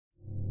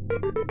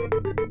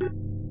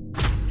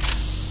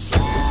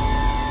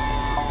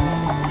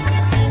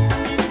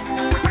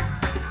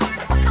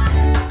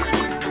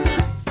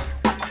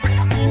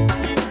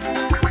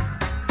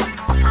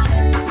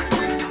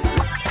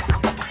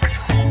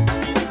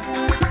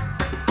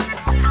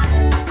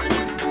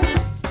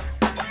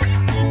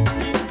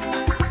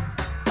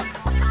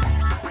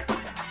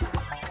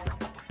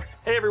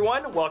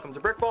everyone, welcome to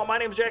BrickVault. My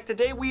name is Jack.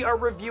 Today we are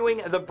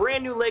reviewing the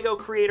brand new LEGO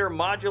Creator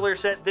modular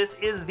set. This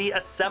is the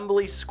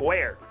Assembly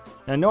Square.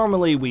 Now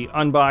normally we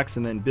unbox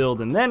and then build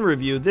and then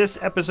review. This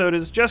episode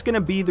is just going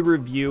to be the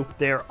review.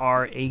 There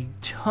are a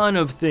ton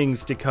of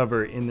things to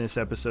cover in this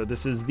episode.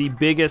 This is the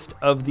biggest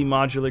of the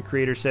modular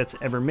creator sets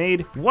ever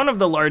made, one of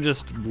the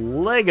largest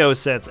LEGO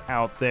sets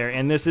out there,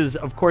 and this is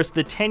of course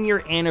the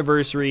 10-year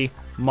anniversary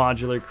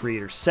modular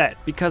creator set.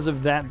 Because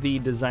of that, the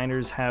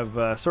designers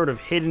have sort of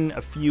hidden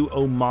a few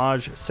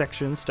homage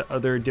sections to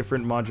other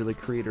different modular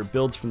creator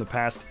builds from the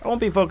past. I won't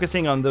be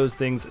focusing on those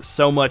things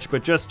so much,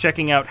 but just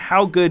checking out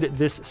how good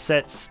this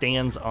set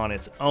stands on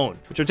its own,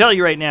 which I'll tell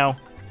you right now,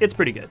 it's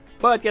pretty good.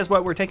 But guess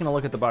what? We're taking a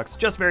look at the box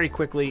just very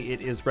quickly.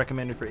 It is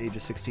recommended for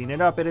ages 16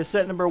 and up. It is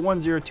set number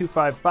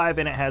 10255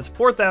 and it has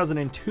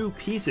 4,002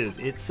 pieces.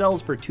 It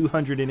sells for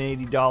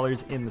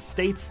 $280 in the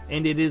States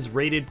and it is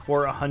rated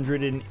for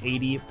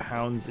 180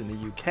 pounds in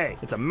the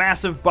UK. It's a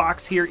massive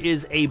box. Here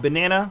is a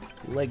banana,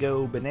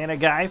 Lego banana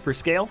guy for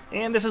scale.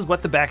 And this is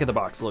what the back of the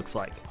box looks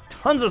like.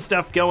 Tons of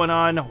stuff going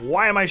on.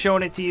 Why am I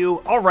showing it to you?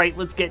 All right,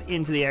 let's get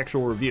into the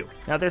actual review.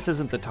 Now, this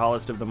isn't the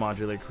tallest of the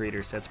modular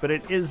creator sets, but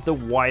it is the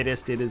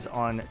widest. It is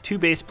on two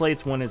base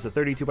plates. One is a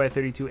 32 by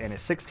 32 and a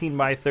 16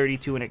 by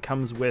 32, and it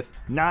comes with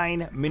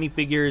 9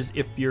 minifigures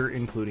if you're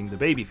including the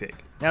baby fig.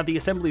 Now, the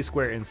assembly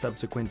square and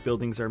subsequent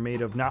buildings are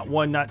made of not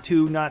 1, not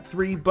 2, not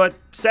 3, but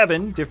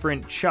 7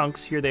 different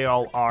chunks. Here they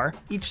all are.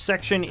 Each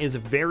section is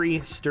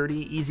very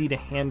sturdy, easy to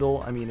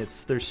handle. I mean,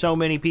 there's so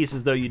many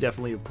pieces, though. You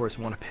definitely, of course,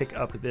 want to pick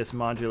up this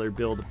modular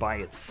build by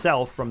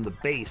itself from the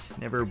base,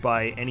 never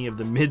by any of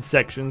the mid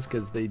sections,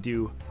 because they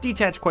do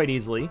detach quite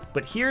easily.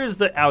 But here's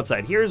the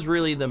outside. Here's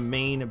really the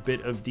main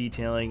bit of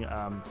detailing,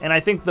 and I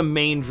think the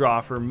main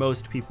draw for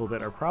most people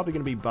that are probably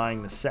going to be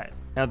buying the set.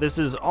 Now, this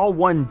is all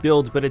one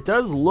build, but it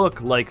does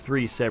look like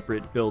 3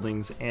 separate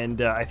buildings,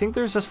 and I think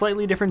there's a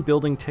slightly different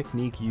building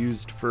technique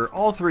used for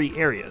all 3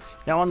 areas.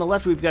 Now, on the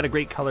left, we've got a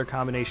great color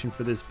combination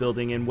for this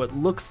building in what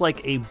looks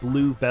like a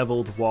blue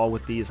beveled wall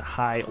with these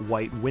high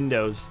white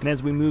windows. And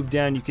as we move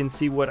down, you can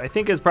see what I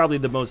think is probably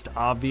the most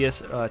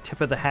obvious tip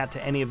of the hat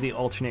to any of the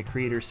alternate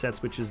creator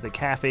sets, which is the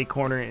cafe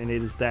corner, and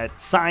it is that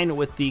sign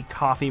with the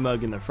coffee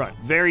mug in the front.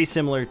 Very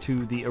similar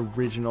to the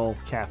original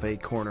cafe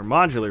corner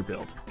modular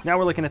build. Now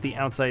we're looking at the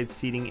outside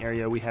seating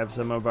area. We have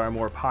some of our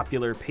more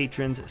popular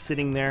patrons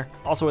sitting there.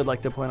 Also, I'd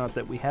like to point out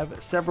that we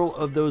have several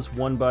of those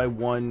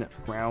 1x1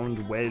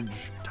 round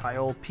wedge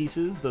tile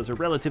pieces. Those are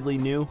relatively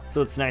new, so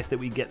it's nice that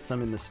we get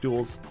some in the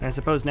stools. And I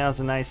suppose now's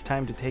a nice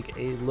time to take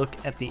a look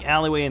at the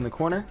alleyway in the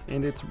corner,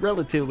 and it's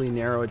relatively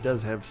narrow. It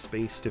does have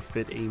space to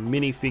fit a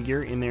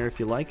minifigure in there if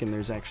you like, and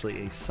there's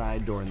actually a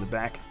side door in the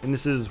back. And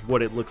this is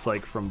what it looks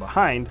like from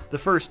behind. The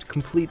first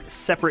complete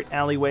separate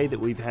alleyway that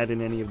we've had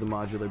in any of the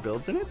modular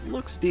builds, and it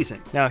looks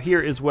decent. Now,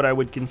 here is what I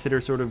would consider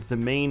sort of the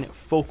main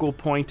focal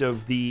point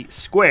of the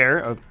square,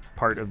 of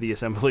part of the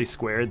assembly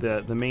square.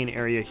 The main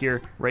area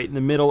here, right in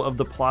the middle of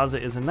the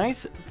plaza, is a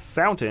nice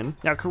fountain.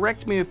 Now,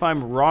 correct me if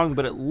I'm wrong,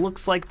 but it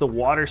looks like the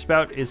water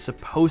spout is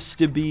supposed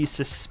to be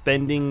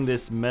suspending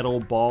this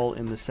metal ball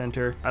in the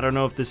center. I don't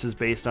know if this is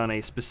based on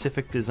a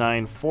specific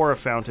design for a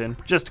fountain,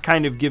 just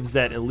kind of gives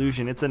that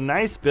illusion. It's a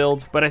nice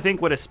build, but I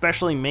think what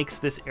especially makes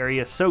this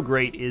area so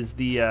great is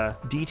the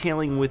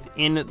detailing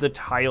within the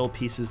tile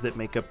pieces that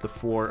make up the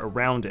floor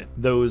around it.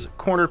 Those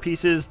corner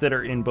pieces that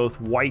are in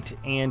both white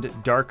and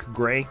dark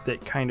gray that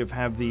kind of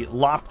have the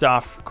lopped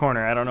off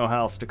corner, I don't know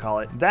how else to call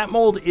it. That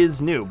mold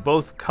is new.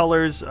 Both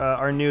colors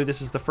are new.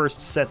 This is the first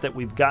set that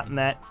we've gotten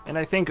that, and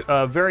I think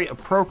very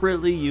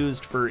appropriately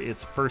used for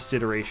its first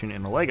iteration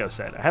in a LEGO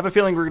set. I have a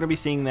feeling we're going to be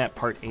seeing that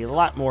part a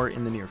lot more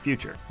in the near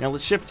future. Now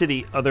let's shift to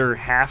the other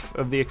half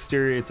of the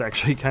exterior. It's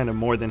actually kind of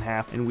more than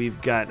half, and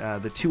we've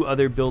got the 2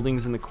 other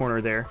buildings in the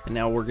corner there. And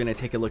now we're going to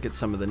take a look at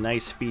some of the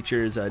nice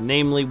features.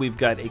 Namely, we've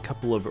got a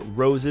couple of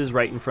roses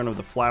right in front of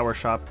the flower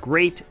shop.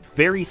 Great,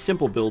 very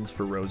simple builds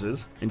for roses.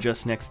 And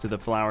just next to the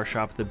flower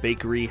shop, the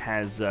bakery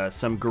has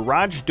some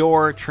garage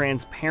door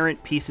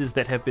transparent pieces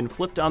that have been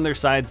flipped on their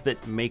sides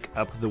that make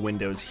up the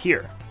windows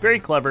here. Very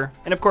clever.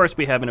 And of course,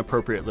 we have an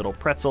appropriate little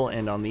pretzel,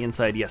 and on the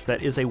inside, yes,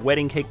 that is a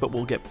wedding cake, but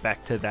we'll get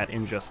back to that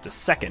in just a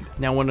second.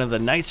 Now, one of the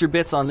nicer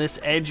bits on this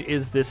edge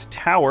is this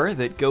tower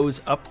that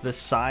goes up the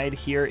side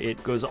here.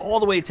 It goes all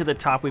the way to the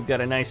top. We've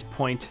got a nice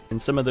point,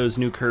 and some of those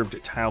new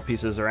curved tile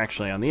pieces are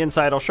actually on the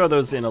inside. I'll show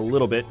those in a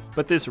little bit,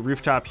 but this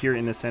rooftop here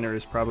in the center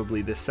is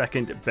probably the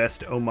second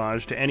best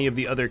homage to any of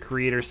the other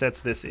creator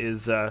sets. This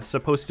is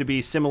supposed to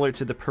be similar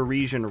to the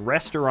Parisian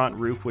restaurant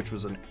roof, which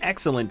was an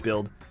excellent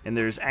build, and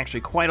there's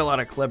actually quite a lot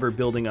of clever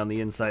building on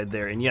the inside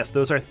there. And yes,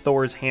 those are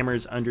Thor's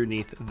hammers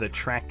underneath the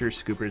tractor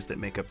scoopers that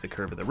make up the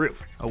curve of the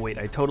roof. Oh wait,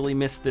 I totally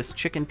missed this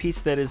chicken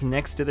piece that is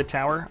next to the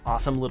tower.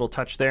 Awesome little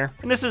touch there.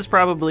 And this is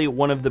probably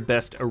one of the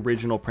best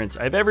original prints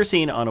I've ever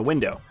seen on a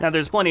window. Now,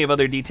 there's plenty of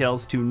other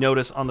details to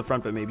notice on the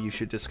front, but maybe you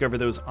should discover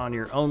those on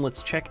your own.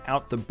 Let's check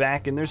out the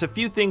back, and there's a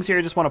few things here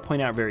I just want to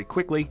point out very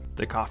quickly.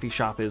 The coffee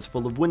shop is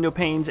full of window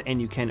panes,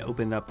 and you can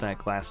open up that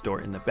glass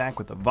door in the back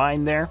with a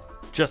vine there.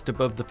 Just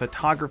above the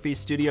photography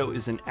studio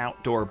is an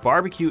outdoor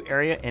barbecue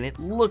area, and it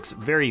looks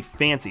very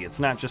fancy. It's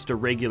not just a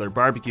regular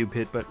barbecue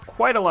pit, but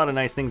quite a lot of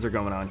nice things are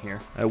going on here.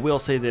 I will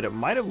say that it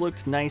might have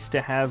looked nice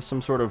to have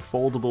some sort of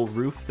foldable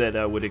roof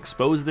that would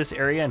expose this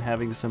area and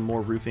having some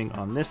more roofing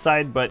on this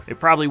side, but it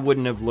probably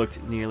wouldn't have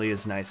looked nearly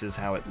as nice as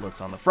how it looks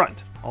on the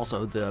front.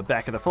 Also, the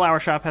back of the flower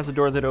shop has a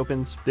door that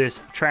opens.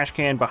 This trash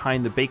can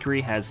behind the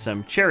bakery has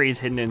some cherries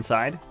hidden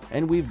inside,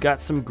 and we've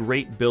got some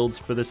great builds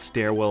for the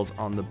stairwells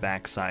on the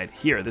back side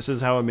here. This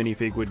is how a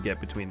minifig would get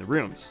between the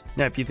rooms.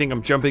 Now, if you think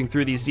I'm jumping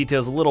through these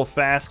details a little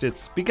fast,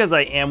 it's because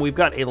I am. We've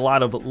got a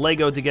lot of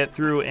Lego to get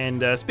through,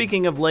 and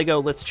speaking of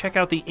Lego, let's check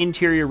out the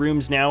interior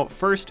rooms now.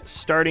 First,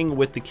 starting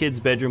with the kids'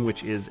 bedroom,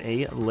 which is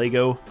a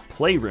Lego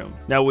playroom.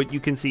 Now, what you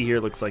can see here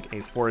looks like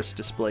a forest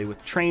display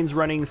with trains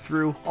running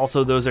through.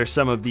 Also, those are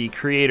some of the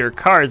creator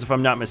cars, if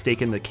I'm not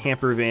mistaken, the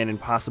camper van and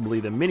possibly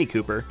the Mini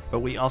Cooper. But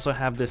we also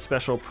have this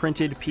special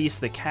printed piece,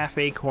 the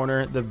cafe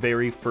corner, the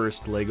very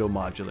first Lego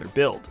modular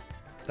build.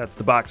 That's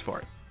the box for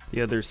it.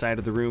 The other side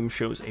of the room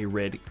shows a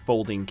red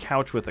folding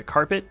couch with a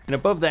carpet, and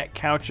above that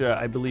couch,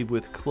 I believe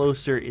with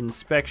closer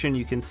inspection,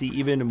 you can see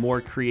even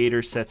more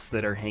creator sets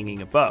that are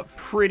hanging above.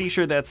 Pretty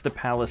sure that's the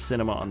Palace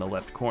Cinema on the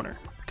left corner.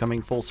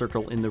 Coming full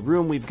circle in the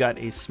room, we've got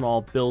a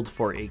small build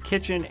for a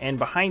kitchen, and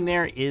behind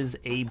there is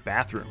a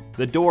bathroom.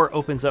 The door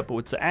opens up, but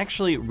what's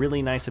actually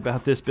really nice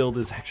about this build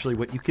is actually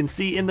what you can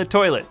see in the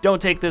toilet.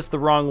 Don't take this the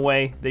wrong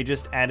way. They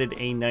just added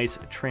a nice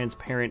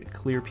transparent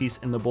clear piece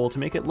in the bowl to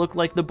make it look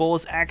like the bowl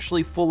is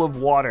actually full of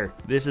water.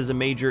 This is a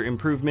major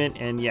improvement,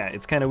 and yeah,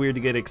 it's kind of weird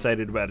to get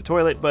excited about a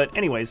toilet, but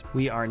anyways,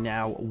 we are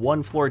now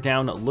one floor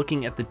down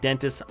looking at the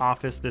dentist's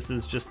office. This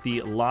is just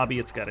the lobby.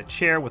 It's got a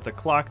chair with a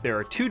clock. There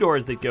are two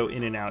doors that go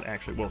in and out,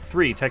 actually. Well,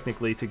 three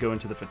technically, to go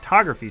into the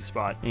photography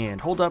spot.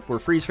 And hold up, we're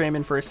freeze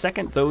framing for a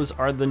second. Those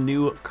are the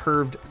new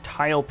curved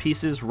tile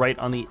pieces right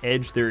on the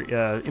edge.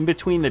 They're in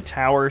between the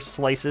tower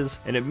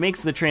slices, and it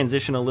makes the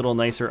transition a little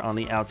nicer on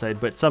the outside,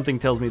 but something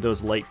tells me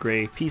those light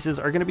gray pieces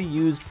are going to be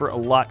used for a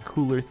lot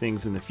cooler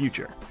things in the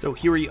future. So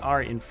here we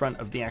are in front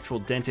of the actual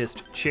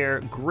dentist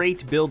chair.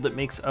 Great build that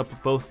makes up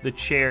both the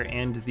chair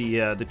and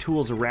the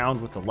tools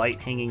around with the light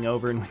hanging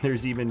over, and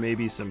there's even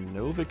maybe some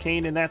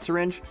Novocaine in that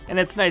syringe. And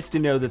it's nice to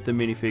know that the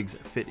minifigs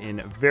fit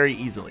in very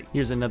easily.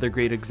 Here's another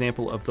great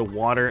example of the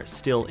water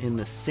still in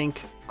the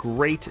sink.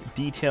 Great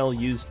detail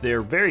used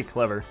there, very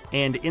clever.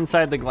 And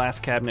inside the glass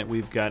cabinet,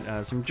 we've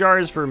got some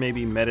jars for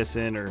maybe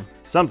medicine or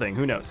something,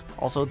 who knows.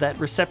 Also, that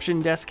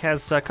reception desk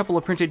has a couple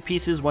of printed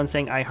pieces, one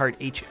saying I Heart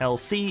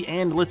HLC,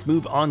 and let's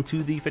move on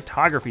to the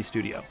photography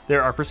studio.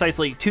 There are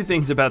precisely two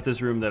things about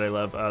this room that I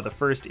love. The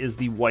first is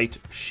the white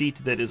sheet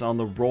that is on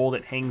the roll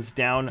that hangs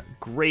down.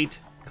 Great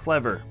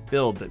clever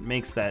build that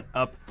makes that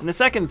up. And the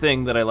second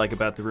thing that I like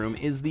about the room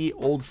is the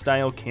old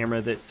style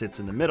camera that sits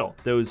in the middle.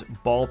 Those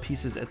ball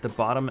pieces at the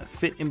bottom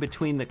fit in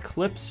between the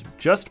clips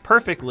just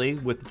perfectly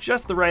with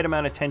just the right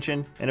amount of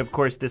tension. And of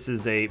course, this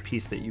is a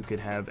piece that you could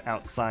have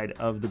outside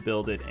of the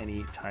build at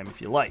any time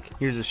if you like.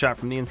 Here's a shot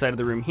from the inside of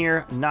the room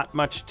here. Not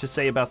much to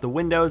say about the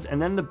windows.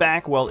 And then the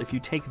back, well, if you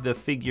take the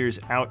figures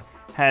out,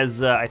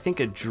 has, I think,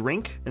 a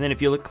drink. And then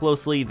if you look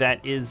closely,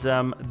 that is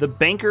the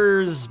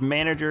banker's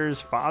manager's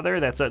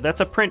father. That's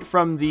a print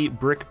from the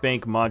Brick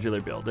Bank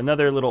modular build,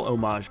 another little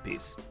homage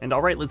piece. And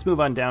all right, let's move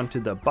on down to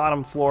the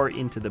bottom floor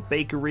into the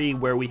bakery,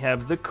 where we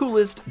have the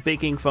coolest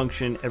baking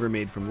function ever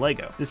made from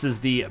Lego. This is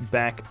the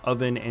back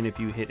oven, and if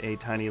you hit a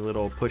tiny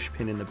little push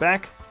pin in the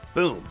back,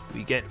 boom,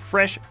 we get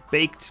fresh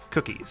baked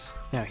cookies.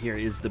 Now here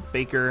is the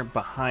baker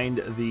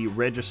behind the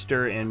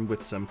register and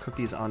with some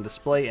cookies on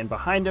display, and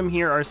behind him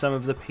here are some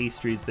of the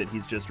pastries that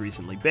he's just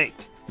recently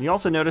baked. You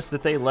also notice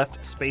that they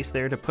left space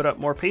there to put up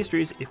more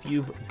pastries if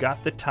you've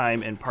got the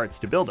time and parts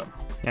to build them.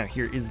 Now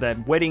here is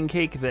that wedding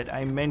cake that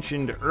I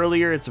mentioned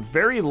earlier. It's a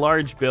very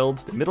large build.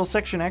 The middle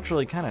section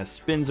actually kind of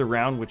spins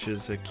around, which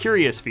is a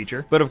curious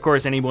feature, but of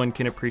course anyone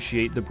can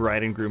appreciate the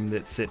bride and groom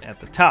that sit at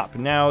the top.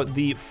 Now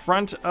the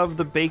front of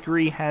the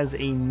bakery has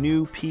a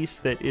new piece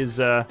that is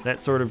that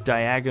sort of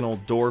diagonal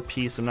door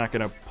piece. I'm not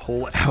gonna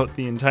pull out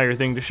the entire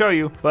thing to show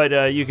you,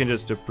 but you can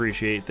just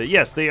appreciate that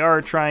yes, they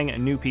are trying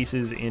new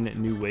pieces in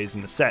new ways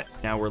in the set.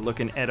 Now we're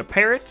looking at a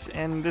parrot,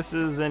 and this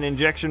is an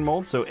injection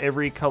mold, so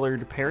every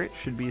colored parrot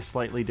should be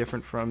slightly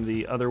different from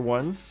the other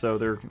ones, so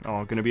they're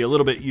all going to be a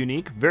little bit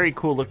unique. Very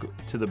cool look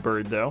to the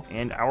bird though.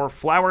 And our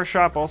flower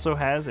shop also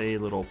has a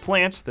little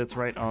plant that's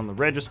right on the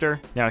register.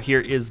 Now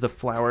here is the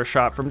flower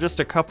shop from just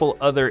a couple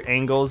other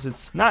angles.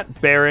 It's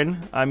not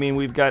barren. I mean,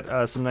 we've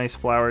got some nice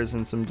flowers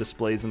and some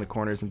displays in the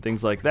corners and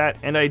things like that,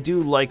 and I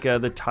do like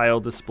the tile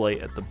display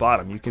at the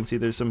bottom. You can see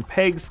there's some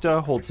pegs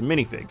to hold some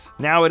minifigs.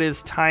 Now it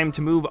is time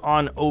to move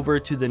on over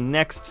to the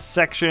next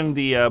section,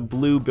 the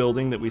blue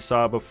building that we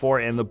saw before,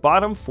 and the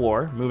bottom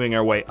floor, moving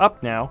our way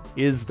up now,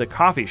 is the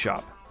coffee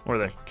shop, or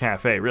the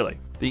cafe really.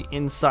 The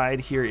inside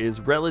here is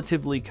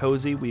relatively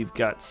cozy. We've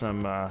got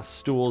some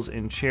stools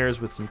and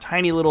chairs with some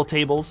tiny little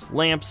tables,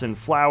 lamps and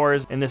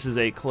flowers, and this is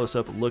a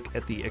close-up look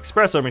at the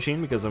espresso machine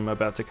because I'm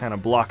about to kind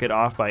of block it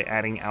off by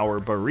adding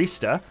our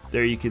barista.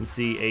 There you can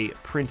see a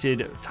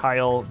printed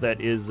tile that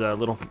is a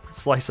little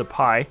slice of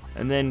pie,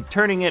 and then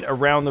turning it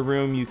around the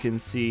room you can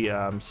see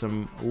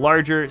some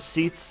larger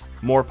seats,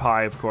 more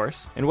pie of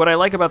course. And what I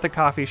like about the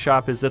coffee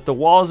shop is that the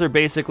walls are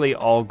basically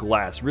all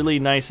glass, really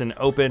nice and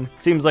open.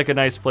 Seems like a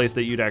nice place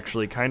that you'd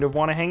actually kind of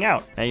want to hang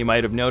out. Now you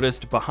might have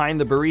noticed behind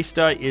the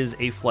barista is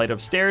a flight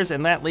of stairs,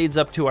 and that leads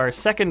up to our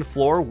second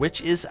floor,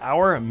 which is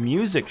our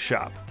music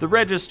shop. The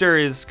register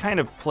is kind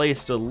of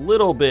placed a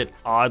little bit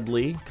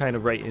oddly, kind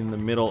of right in the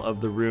middle of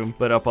the room,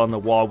 but up on the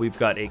wall we've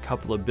got a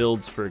couple of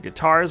builds for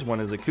guitars. One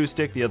is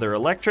acoustic, the other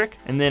electric,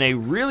 and then a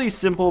really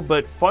simple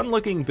but fun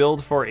looking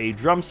build for a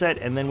drum set,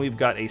 and then we've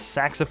got a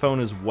saxophone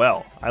as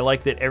well. I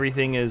like that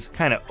everything is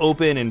kind of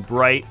open and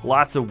bright,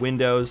 lots of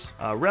windows,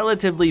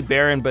 relatively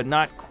barren but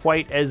not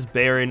quite as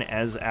barren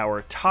as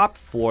our top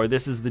floor.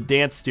 This is the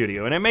dance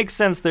studio, and it makes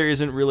sense there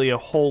isn't really a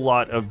whole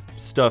lot of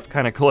stuff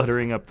kind of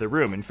cluttering up the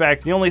room. In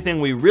fact, the only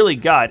thing we really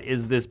got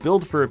is this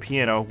build for a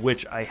piano,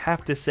 which I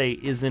have to say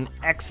is an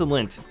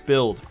excellent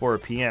build for a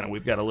piano.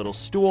 We've got a little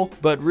stool,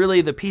 but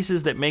really the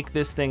pieces that make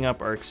this thing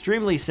up are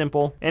extremely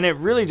simple, and it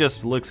really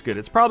just looks good.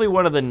 It's probably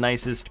one of the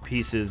nicest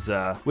pieces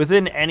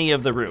within any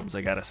of the rooms,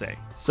 I gotta say.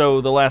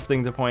 So the last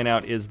thing to point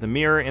out is the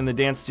mirror in the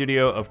dance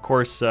studio. Of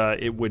course,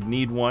 it would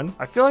need one.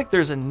 I feel like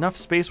there's enough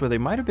space where they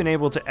might have been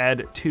able to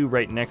add two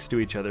right next to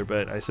each other,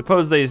 but I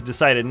suppose they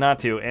decided not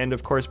to. And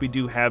of course, we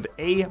do have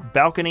a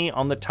balcony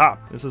on the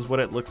top. This is what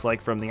it looks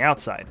like from the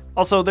outside.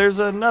 Also, there's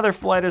another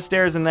flight of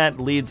stairs, and that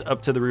leads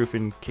up to the roof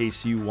in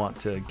case you want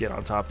to get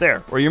on top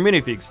there, or your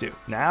minifigs do.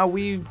 Now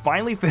we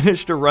finally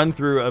finished a run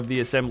through of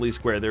the assembly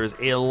square. There's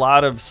a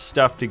lot of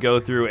stuff to go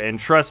through, and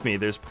trust me,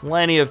 there's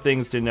plenty of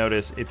things to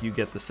notice if you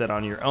get the set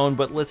on your own,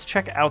 but let's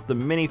check out the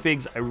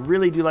minifigs. I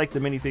really do like the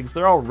minifigs.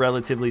 They're all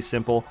relatively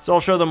simple, so I'll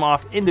show them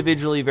off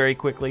individually very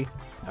quickly.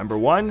 Number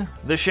one,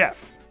 the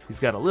chef. He's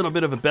got a little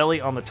bit of a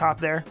belly on the top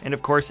there, and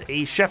of course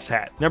a chef's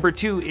hat. Number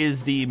two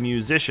is the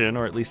musician,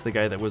 or at least the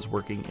guy that was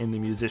working in the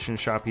musician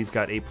shop. He's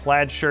got a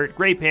plaid shirt,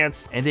 gray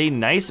pants, and a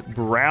nice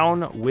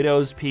brown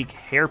widow's peak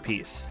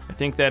hairpiece. I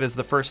think that is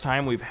the first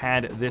time we've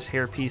had this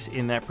hairpiece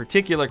in that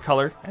particular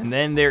color. And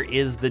then there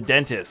is the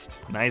dentist.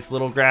 Nice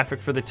little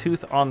graphic for the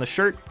tooth on the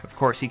shirt. Of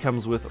course, he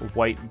comes with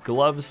white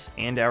gloves.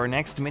 And our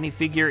next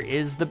minifigure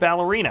is the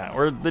ballerina,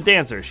 or the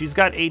dancer. She's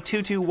got a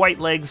tutu, white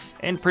legs,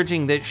 and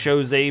printing that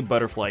shows a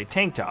butterfly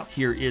tank top.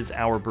 Here is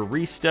our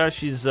barista.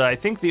 She's, I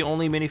think, the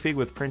only minifig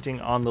with printing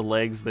on the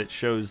legs that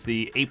shows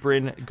the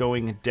apron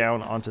going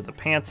down onto the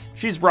pants.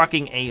 She's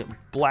rocking a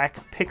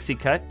black pixie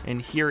cut, and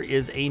here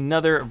is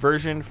another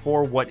version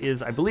for what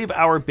is, I believe,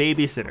 our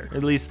babysitter.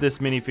 At least this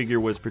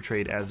minifigure was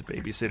portrayed as a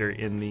babysitter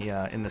in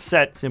the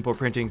set. Simple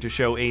printing to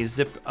show a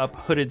zip-up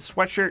hooded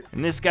sweatshirt,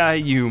 and this guy,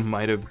 you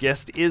might have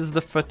guessed, is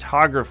the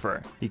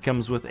photographer. He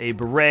comes with a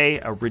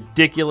beret, a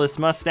ridiculous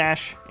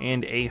mustache,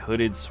 and a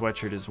hooded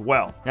sweatshirt as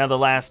well. Now the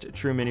last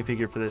true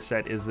minifigure for this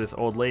set is this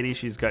old lady.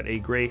 She's got a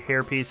gray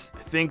hairpiece.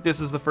 I think this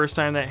is the first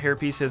time that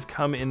hairpiece has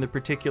come in the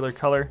particular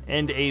color,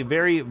 and a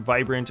very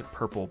vibrant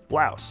purple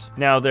blouse.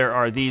 Now there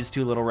are these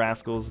two little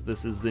rascals.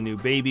 This is the new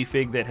baby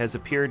fig that has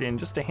appeared in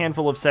just a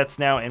handful of sets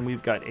now, and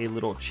we've got a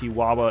little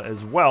chihuahua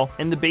as well.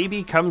 And the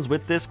baby comes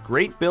with this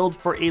great build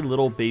for a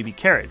little baby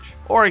carriage.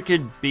 Or it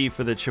could be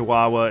for the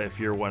chihuahua if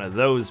you're one of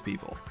those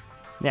people.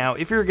 Now,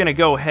 if you're gonna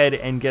go ahead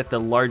and get the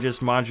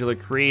largest modular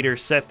creator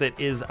set that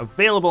is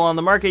available on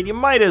the market, you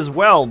might as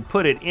well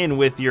put it in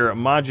with your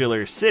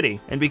modular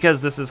city. And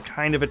because this is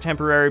kind of a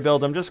temporary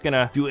build, I'm just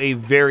gonna do a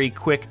very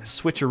quick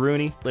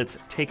switcheroony. Let's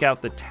take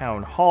out the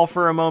town hall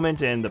for a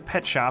moment and the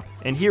pet shop.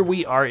 And here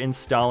we are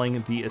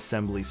installing the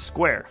assembly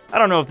square. I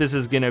don't know if this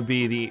is gonna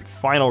be the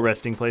final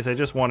resting place. I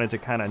just wanted to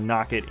kind of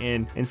knock it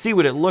in and see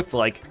what it looked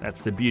like.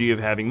 That's the beauty of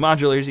having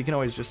modulars. You can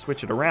always just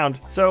switch it around.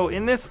 So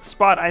in this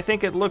spot, I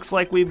think it looks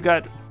like we've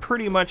got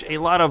pretty much a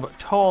lot of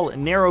tall,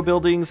 narrow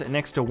buildings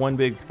next to one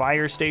big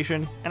fire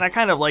station. And I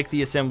kind of like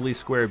the assembly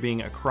square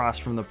being across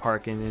from the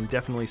park and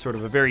definitely sort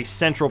of a very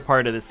central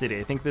part of the city.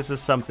 I think this is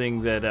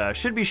something that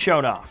should be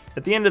shown off.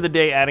 At the end of the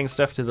day, adding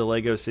stuff to the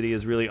Lego city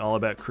is really all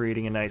about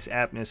creating a nice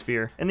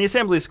atmosphere. And the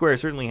assembly square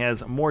certainly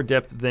has more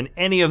depth than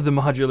any of the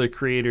modular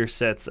creator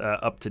sets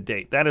up to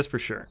date. That is for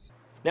sure.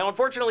 Now,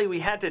 unfortunately, we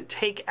had to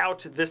take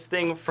out this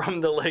thing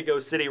from the Lego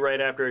City right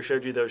after I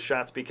showed you those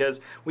shots because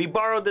we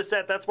borrowed the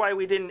set. That's why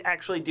we didn't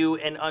actually do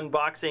an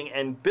unboxing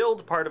and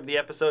build part of the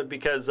episode,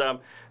 because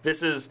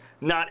this is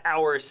not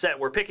our set.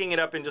 We're picking it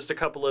up in just a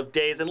couple of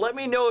days. And let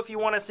me know if you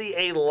want to see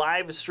a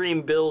live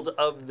stream build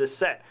of the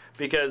set,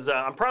 because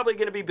I'm probably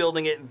going to be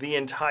building it the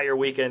entire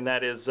weekend.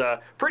 That is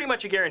pretty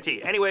much a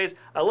guarantee. Anyways,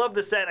 I love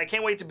the set. I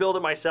can't wait to build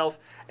it myself.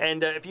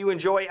 And if you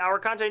enjoy our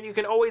content, you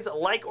can always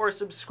like or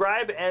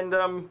subscribe.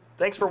 And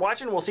thanks for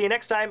watching. We'll see you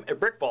next time at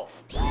BrickVault.